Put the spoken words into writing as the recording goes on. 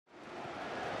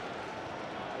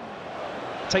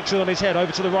takes it on his head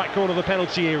over to the right corner of the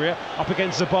penalty area, up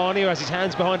against Zabani, who has his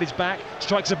hands behind his back,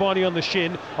 strikes Zabani on the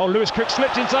shin. Oh, Lewis Cook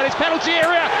slipped inside his penalty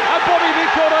area, and Bobby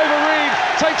Midcourt over Reed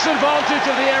takes advantage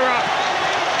of the error.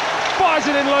 Fires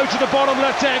it in low to the bottom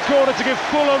left-hand corner to give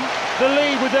Fulham the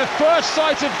lead with their first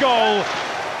sighted goal.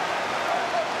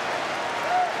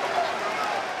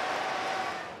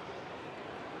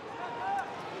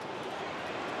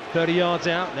 "30 yards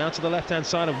out, now to the left-hand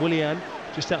side of Willian,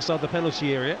 just outside the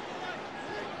penalty area.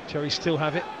 Cherries still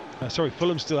have it.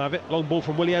 Fulham still have it. Long ball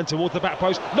from Willian towards the back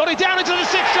post. Nodded down into the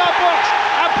 6-yard box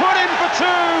and put in for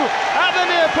two at the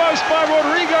near post by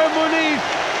Rodrigo Muniz.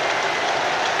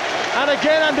 And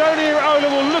again, Andoni Iraola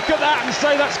will look at that and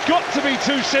say that's got to be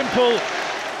too simple.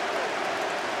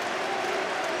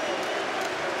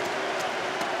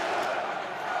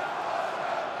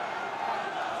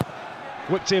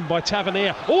 Whipped in by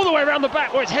Tavernier, all the way around the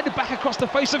back, where it's headed back across the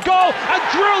face of goal and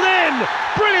drilled in.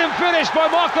 Brilliant finish by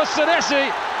Marcos Senesi,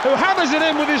 who hammers it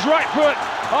in with his right foot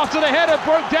after the header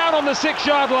broke down on the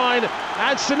 6-yard line.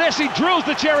 And Senesi drills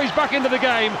the Cherries back into the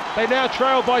game. They now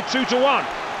trail by 2-1.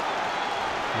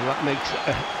 Well, that makes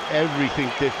everything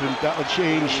different. That'll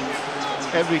change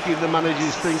everything the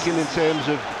manager's thinking in terms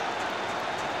of,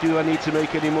 do I need to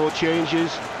make any more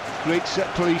changes? Great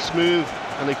set piece move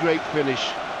and a great finish.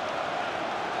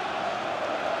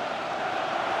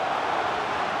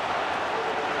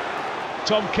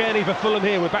 Tom Kearney for Fulham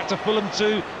here. We're back to Fulham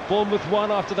 2, Bournemouth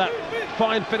 1 after that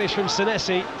fine finish from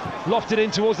Senesi. Lofted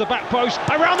in towards the back post.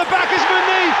 Around the back is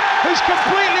Muniz, who's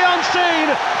completely unseen.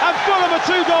 And Fulham are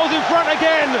 2 goals in front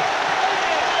again.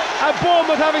 And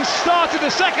Bournemouth, having started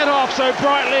the second half so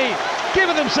brightly,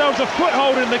 given themselves a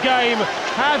foothold in the game,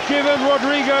 have given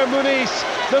Rodrigo Muniz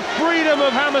the freedom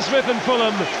of Hammersmith and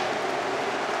Fulham.